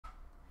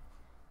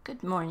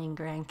Good morning,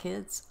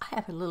 grandkids. I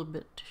have a little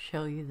bit to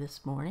show you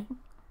this morning.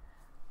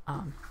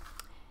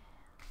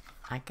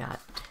 I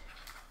got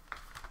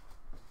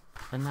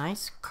a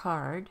nice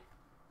card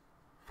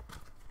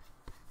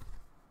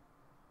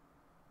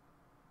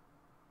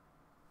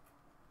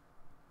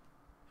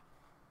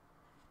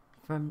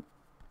from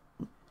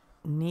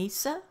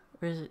Nisa,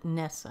 or is it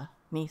Nessa?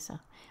 Nisa.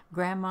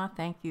 Grandma,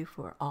 thank you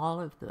for all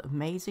of the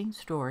amazing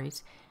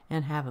stories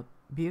and have a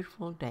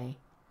beautiful day.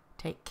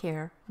 Take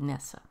care,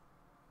 Nessa.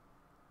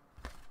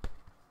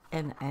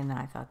 And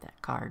I thought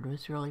that card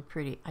was really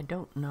pretty. I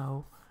don't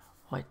know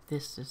what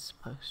this is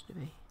supposed to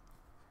be.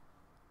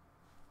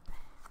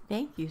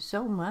 Thank you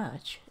so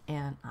much,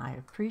 and I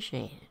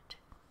appreciate it.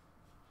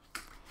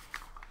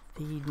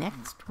 The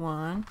next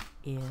one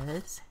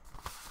is,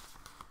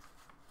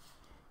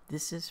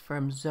 this is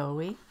from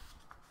Zoe.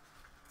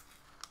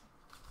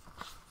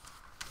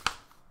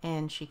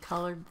 And she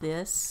colored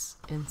this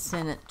and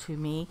sent it to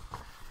me.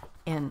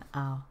 And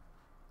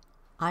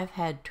I've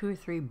had 2 or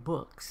 3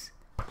 books,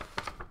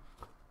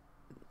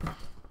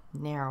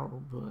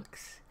 narrow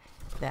books,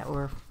 that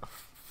were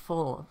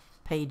full of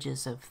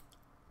pages of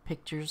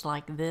pictures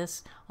like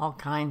this, all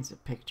kinds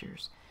of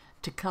pictures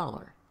to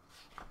color.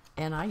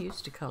 And I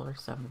used to color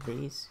some of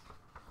these.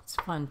 It's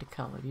fun to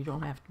color. You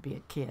don't have to be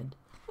a kid.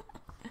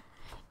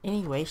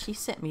 Anyway, she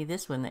sent me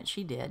this one that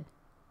she did.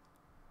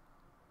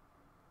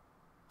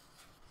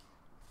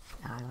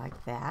 I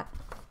like that.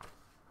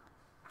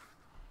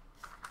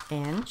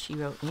 And she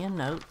wrote me a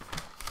note.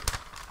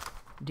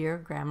 Dear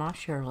Grandma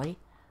Shirley,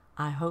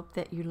 I hope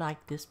that you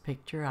like this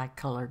picture I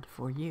colored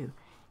for you.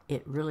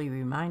 It really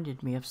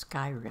reminded me of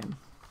Skyrim.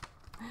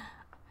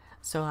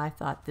 So I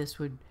thought this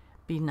would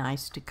be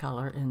nice to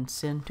color and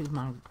send to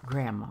my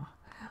grandma.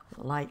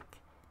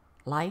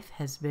 Life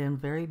has been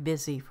very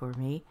busy for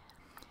me.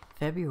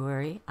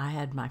 February, I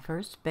had my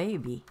first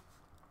baby.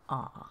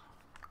 Aw.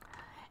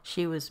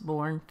 She was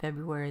born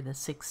February the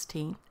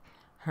 16th.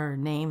 Her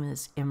name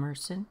is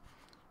Emerson.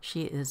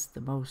 She is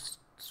the most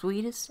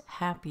sweetest,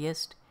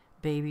 happiest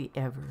baby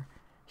ever.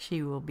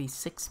 She will be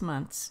 6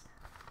 months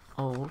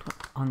old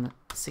on the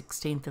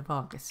 16th of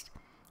August.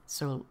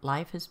 So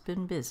life has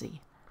been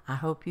busy. I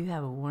hope you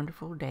have a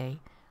wonderful day.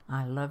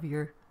 I love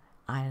you,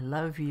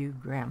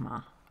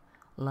 Grandma.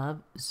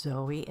 Love,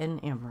 Zoe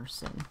and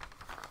Emerson.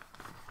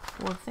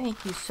 Well,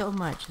 thank you so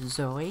much,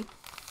 Zoe,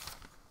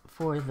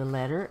 for the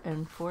letter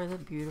and for the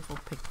beautiful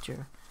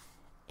picture.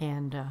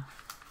 And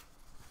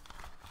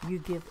you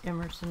give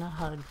Emerson a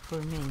hug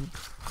for me.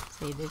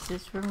 Say, this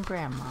is from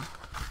Grandma.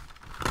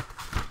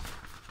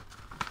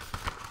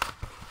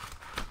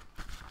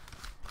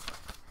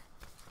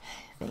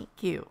 Thank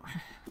you.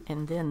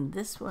 And then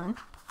this one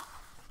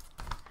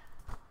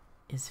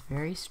is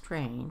very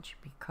strange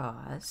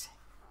because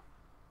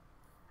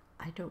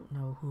I don't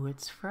know who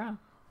it's from.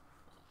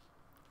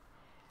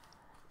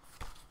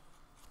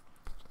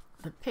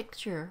 The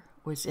picture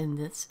was in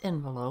this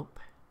envelope,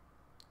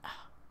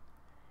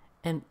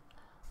 and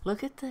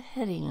look at the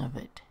heading of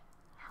it.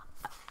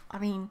 I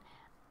mean,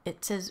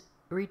 it says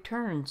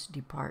Returns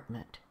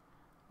Department,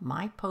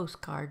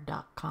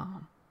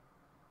 mypostcard.com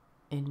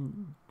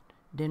in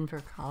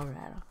Denver,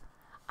 Colorado.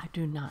 I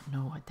do not know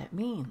what that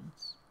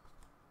means.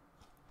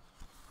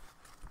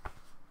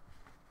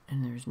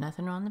 And there's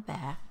nothing on the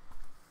back.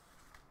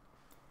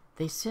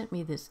 They sent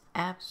me this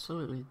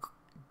absolutely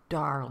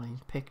darling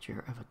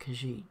picture of a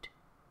Khajiit.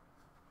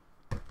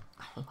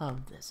 I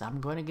love this. I'm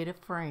going to get a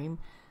frame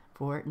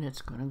for it, and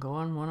it's going to go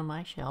on one of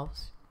my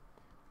shelves.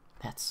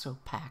 That's so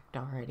packed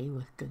already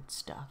with good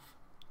stuff.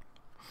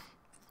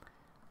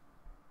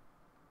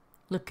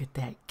 Look at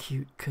that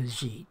cute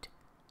Khajiit.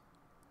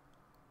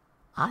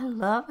 I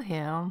love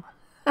him.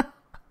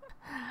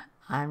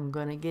 I'm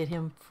going to get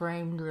him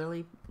framed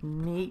really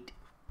neat,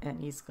 and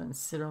he's going to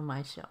sit on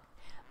my shelf.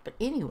 But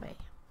anyway,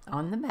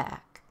 on the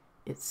back,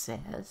 it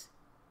says,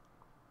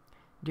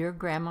 Dear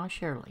Grandma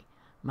Shirley,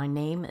 my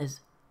name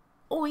is...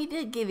 Oh, he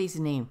did give his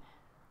name.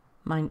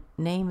 My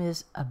name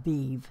is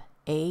Aviv,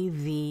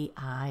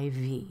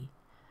 A-V-I-V.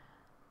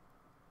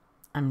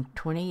 I'm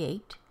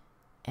 28,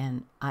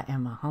 and I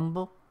am a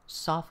humble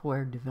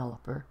software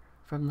developer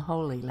from the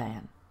Holy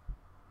Land.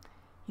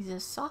 He's a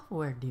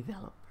software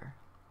developer.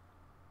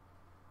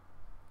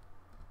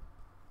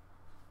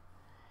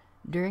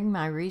 During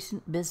my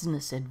recent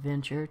business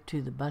adventure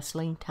to the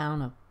bustling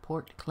town of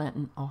Port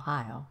Clinton,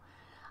 Ohio,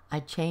 I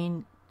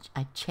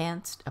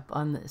chanced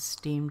upon the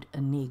esteemed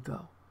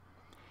Inigo.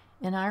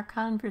 In our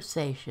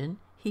conversation,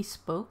 he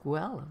spoke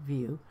well of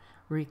you,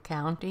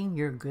 recounting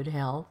your good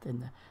health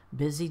and the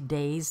busy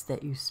days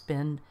that you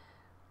spend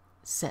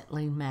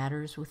settling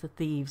matters with the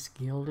Thieves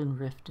Guild in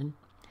Riften.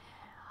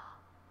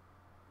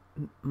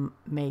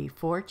 May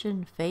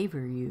fortune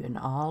favor you in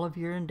all of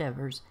your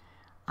endeavors.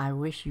 I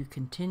wish you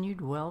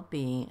continued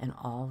well-being and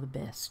all the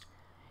best.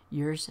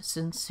 Yours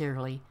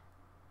sincerely,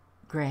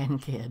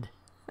 Grandkid.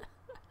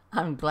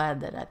 I'm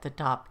glad that at the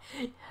top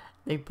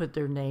they put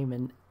their name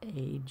and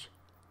age.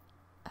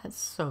 That's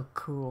so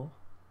cool.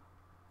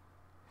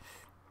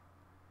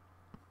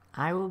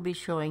 I will be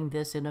showing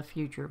this in a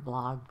future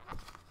vlog.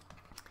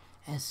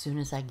 as soon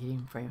as I get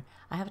him framed.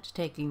 I have to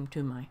take him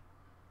to my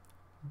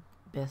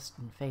best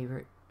and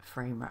favorite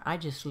framer. I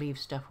just leave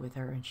stuff with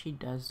her and she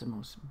does the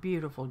most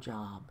beautiful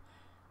job.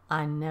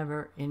 I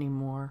never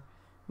anymore,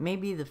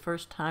 maybe the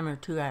first time or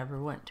two I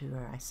ever went to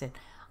her, I said,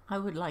 I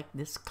would like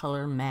this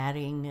color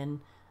matting and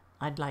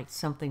I'd like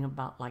something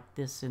about like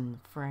this in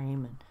the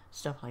frame and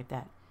stuff like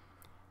that.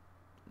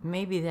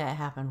 Maybe that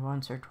happened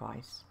once or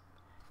twice.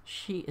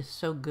 She is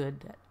so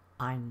good that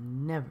I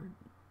never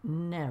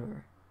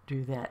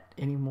do that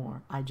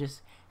anymore. I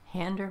just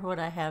hand her what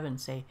I have and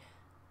say,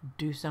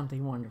 do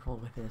something wonderful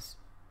with this.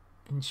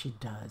 And she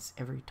does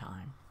every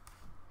time.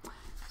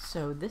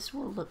 So this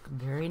will look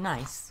very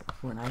nice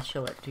when I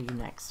show it to you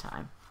next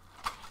time.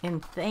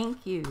 And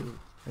thank you,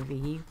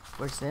 V,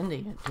 for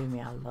sending it to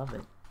me. I love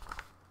it.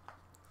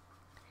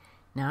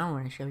 Now I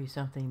want to show you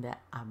something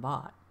that I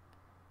bought.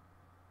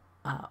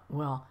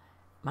 Well,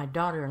 my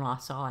daughter-in-law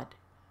saw it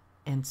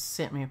and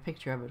sent me a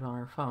picture of it on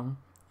her phone.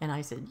 And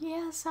I said,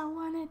 yes, I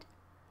want it.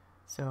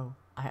 So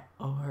I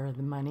owe her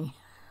the money.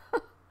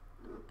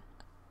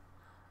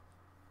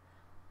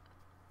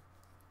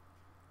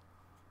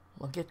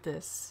 Look at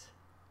this.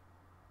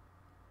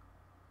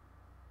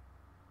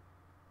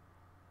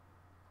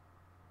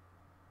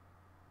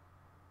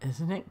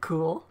 Isn't it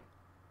cool?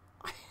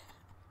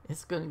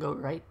 It's going to go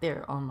right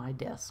there on my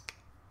desk.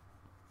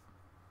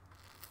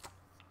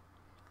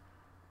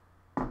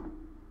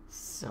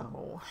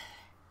 So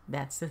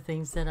that's the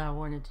things that I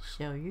wanted to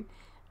show you.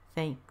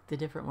 Thank the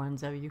different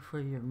ones of you for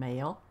your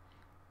mail.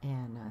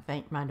 And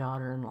thank my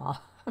daughter-in-law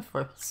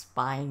for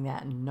spying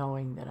that and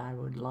knowing that I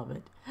would love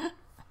it.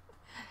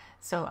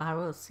 So I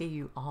will see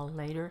you all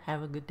later.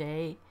 Have a good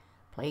day.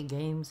 Play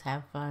games.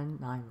 Have fun.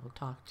 I will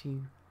talk to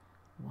you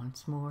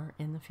once more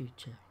in the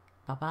future.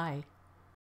 Bye-bye.